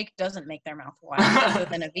who a steak doesn't make their mouth water other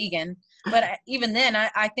than a vegan. But even then,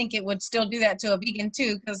 I think it would still do that to a vegan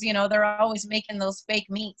too, because, you know, they're always making those fake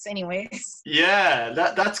meats anyways. Yeah,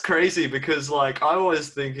 that's crazy, because like I was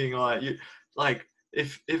thinking like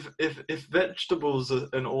if vegetables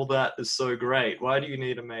and all that is so great, why do you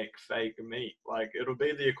need to make fake meat? Like it'll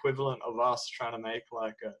be the equivalent of us trying to make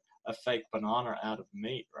like a fake banana out of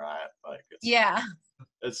meat, right? Like Yeah.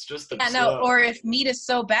 it's just Yeah, no, absurd. or if meat is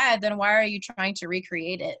so bad, then why are you trying to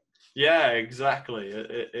recreate it? Yeah, exactly.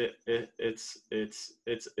 It's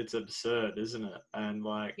absurd, isn't it? And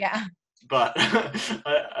like, Yeah. but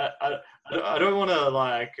I don't want to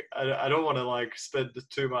like I don't want to like spend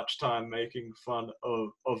too much time making fun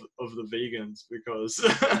of the vegans, because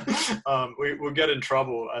we'll get in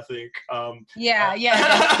trouble, I think. Yeah,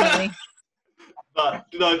 definitely. But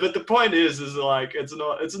no, but the point is like it's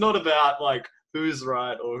not about like who's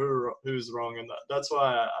right or who's wrong, and that's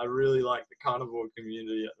why I really like the carnivore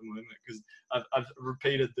community at the moment, because I've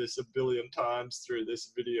repeated this a billion times through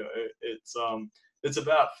this video. It's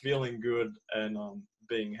about feeling good and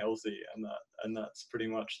being healthy, and that's pretty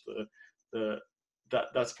much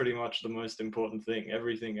that's pretty much the most important thing.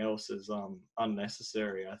 Everything else is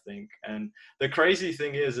unnecessary, I think. And the crazy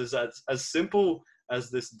thing is that as simple as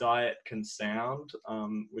this diet can sound,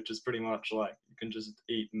 which is pretty much like you can just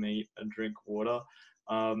eat meat and drink water,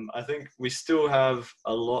 I think we still have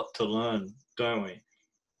a lot to learn, don't we?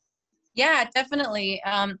 Yeah, definitely.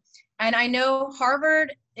 And I know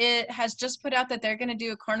Harvard, it has just put out that they're going to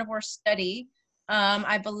do a carnivore study.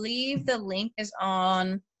 I believe the link is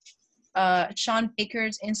on Sean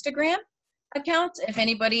Baker's Instagram account, if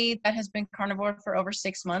anybody that has been carnivore for over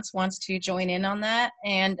 6 months wants to join in on that.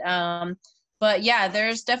 And but yeah,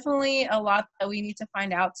 there's definitely a lot that we need to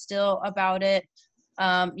find out still about it,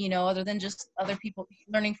 you know, other than just other people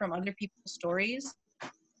learning from other people's stories.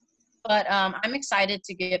 But I'm excited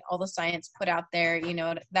to get all the science put out there, you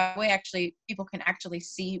know, that way actually people can actually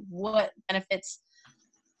see what benefits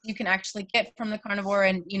you can actually get from the carnivore,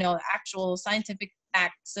 and, you know, actual scientific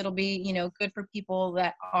facts. It'll be, you know, good for people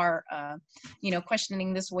that are, you know,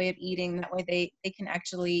 questioning this way of eating. That way they can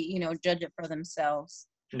actually, you know, judge it for themselves.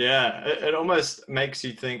 Yeah, it almost makes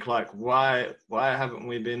you think like, why haven't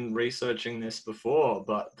we been researching this before?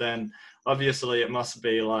 But then obviously it must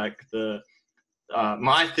be like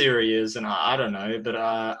my theory is, and I don't know, but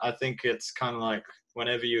I think it's kind of like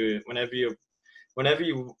whenever you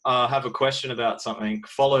have a question about something,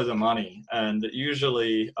 follow the money. And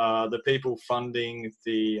usually the people funding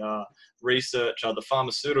the research are the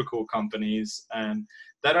pharmaceutical companies, and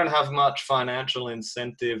they don't have much financial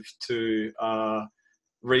incentive to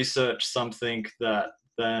research something that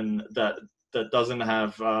doesn't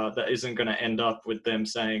have that isn't going to end up with them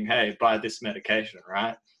saying, hey, buy this medication,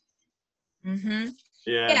 right? Mm-hmm.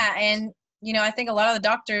 Yeah. Yeah, and, you know, I think a lot of the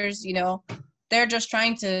doctors, you know, they're just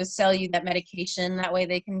trying to sell you that medication. That way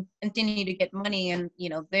they can continue to get money. And, you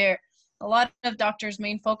know, a lot of doctors'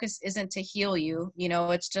 main focus isn't to heal you. You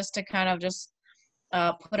know, it's just to kind of just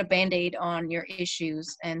put a Band-Aid on your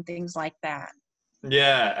issues and things like that.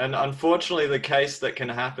 Yeah, and unfortunately the case that can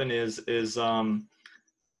happen is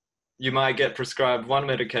you might get prescribed one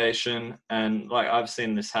medication, and like I've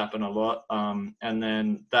seen this happen a lot, and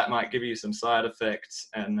then that might give you some side effects,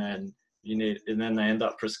 and then they end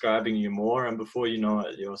up prescribing you more, and before you know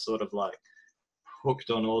it, you're sort of like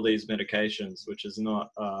hooked on all these medications, which is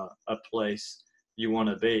not a place you want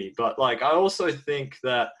to be. But like I also think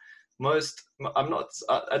that I'm not,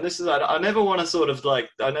 and this is, I never want to sort of like,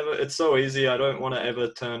 it's so easy, I don't want to ever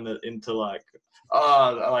turn it into like,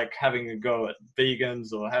 like having a go at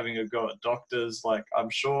vegans or having a go at doctors. Like I'm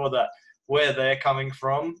sure that where they're coming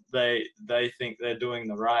from, they think they're doing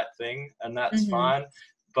the right thing, and that's Mm-hmm. fine.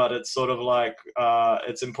 But it's sort of like,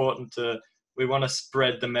 it's important we want to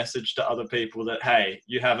spread the message to other people that, hey,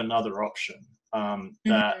 you have another option that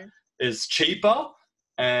Mm-hmm. is cheaper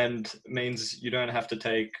and means you don't have to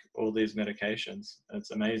take all these medications.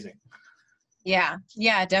 It's amazing. Yeah,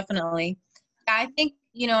 definitely. I think,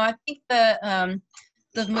 you know, I think the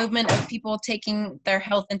movement of people taking their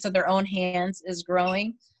health into their own hands is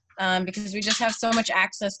growing, because we just have so much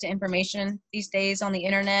access to information these days on the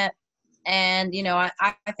internet. And, you know,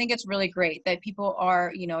 I think it's really great that people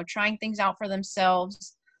are, you know, trying things out for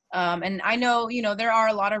themselves. And I know, you know, there are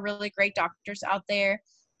a lot of really great doctors out there.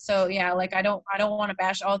 So yeah, like I don't want to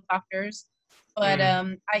bash all doctors, but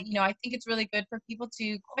you know, I think it's really good for people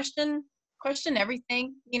to question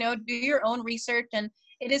everything, you know, do your own research. And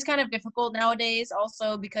it is kind of difficult nowadays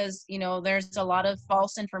also because, you know, there's a lot of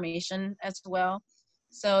false information as well.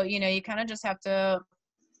 So, you know, you kind of just have to,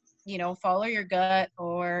 you know, follow your gut,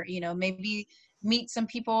 or, you know, maybe meet some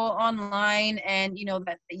people online and, you know,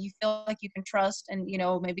 that you feel like you can trust, and, you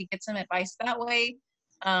know, maybe get some advice that way.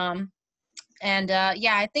 Um,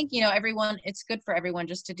 yeah, I think, you know, everyone, it's good for everyone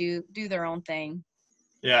just to do their own thing.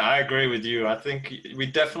 Yeah, I agree with you. I think we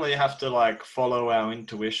definitely have to like follow our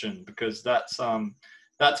intuition, because that's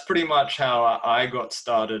pretty much how I got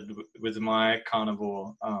started with my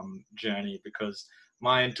carnivore journey, because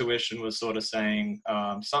my intuition was sort of saying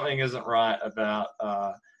something isn't right about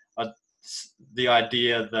uh, the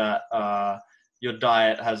idea that your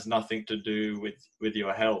diet has nothing to do with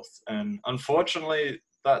your health, and unfortunately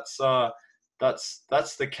that's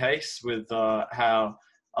the case with a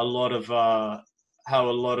lot of how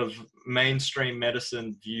a lot of mainstream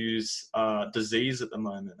medicine views disease at the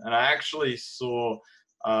moment. And I actually saw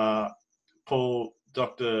uh,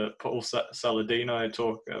 Dr. Paul Saladino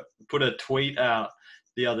put a tweet out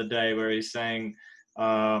the other day where he's saying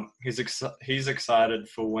he's excited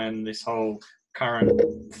for when this whole current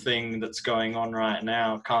thing that's going on right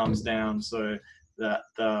now calms down, so that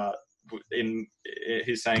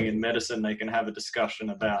he's saying in medicine they can have a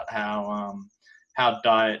discussion about how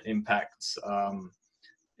diet impacts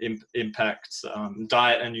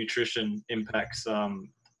diet and nutrition impacts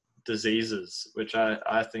diseases, which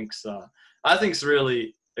I think's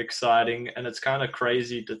really exciting. And it's kind of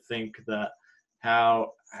crazy to think that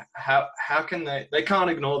how can they can't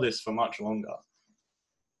ignore this for much longer.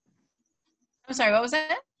 I'm sorry, what was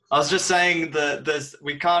that? I was just saying that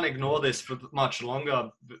we can't ignore this for much longer.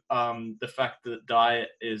 The fact that diet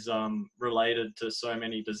is related to so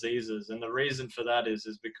many diseases, and the reason for that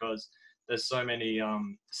is because there's so many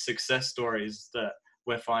success stories that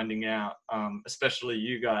we're finding out, especially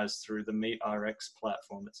you guys through the MeatRx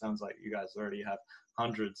platform. It sounds like you guys already have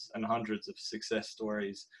hundreds and hundreds of success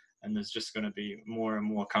stories, and there's just going to be more and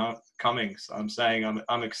more coming. So I'm saying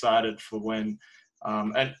I'm excited for when.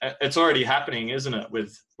 And it's already happening, isn't it,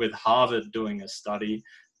 with Harvard doing a study?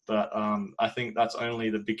 But I think that's only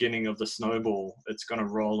the beginning of the snowball. It's going to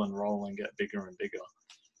roll and roll and get bigger and bigger.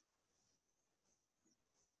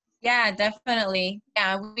 Yeah, definitely.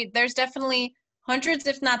 Yeah, there's definitely hundreds,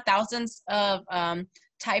 if not thousands, of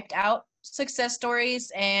typed out success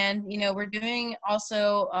stories, and you know, we're doing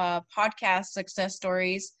also podcast success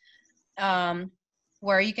stories.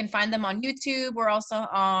 Where you can find them on YouTube. We're also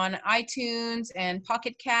on iTunes and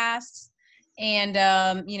Pocket Casts. And,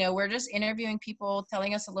 you know, we're just interviewing people,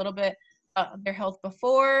 telling us a little bit about their health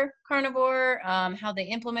before carnivore, how they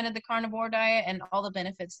implemented the carnivore diet, and all the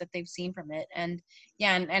benefits that they've seen from it. And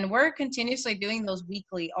yeah, and we're continuously doing those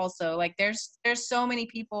weekly also. Like there's so many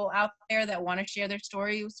people out there that want to share their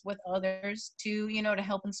stories with others too, you know, to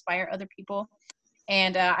help inspire other people.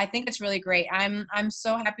 And I think it's really great. I'm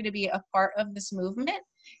so happy to be a part of this movement,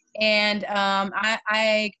 and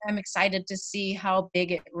I am excited to see how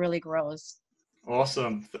big it really grows.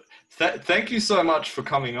 Awesome. Thank you so much for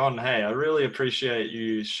coming on. Hey, I really appreciate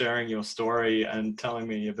you sharing your story and telling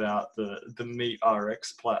me about the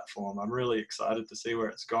MeatRx platform. I'm really excited to see where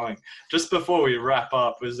it's going. Just before we wrap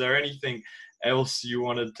up, is there anything else you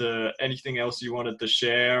wanted to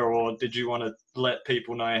share, or did you want to let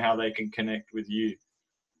people know how they can connect with you?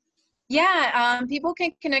 Yeah, people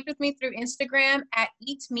can connect with me through Instagram at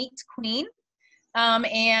Eat Meat Queen,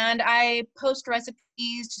 and I post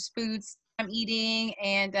recipes, just foods I'm eating,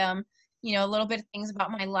 and you know, a little bit of things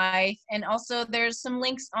about my life. And also there's some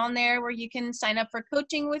links on there where you can sign up for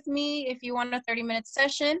coaching with me if you want a 30-minute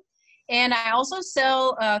session. And I also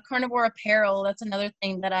sell carnivore apparel. That's another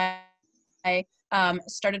thing that I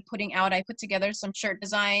started putting out. I put together some shirt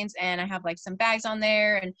designs, and I have like some bags on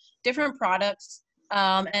there and different products.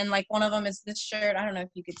 And like one of them is this shirt. I don't know if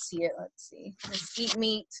you could see it. Let's see. It's Eat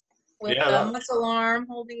Meat with a muscle arm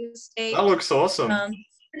holding the steak. That looks awesome.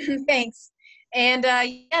 Thanks. And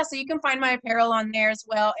yeah, so you can find my apparel on there as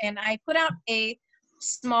well. And I put out a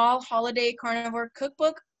small holiday carnivore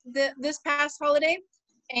cookbook this past holiday.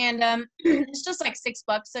 And it's just like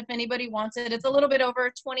 $6 if anybody wants it. It's a little bit over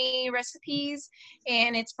 20 recipes,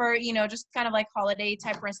 and it's for, you know, just kind of like holiday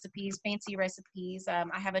type recipes, fancy recipes. I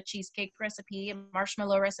have a cheesecake recipe, a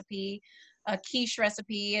marshmallow recipe, a quiche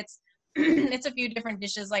recipe. It's it's a few different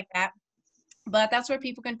dishes like that. But that's where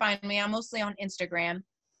people can find me. I'm mostly on Instagram.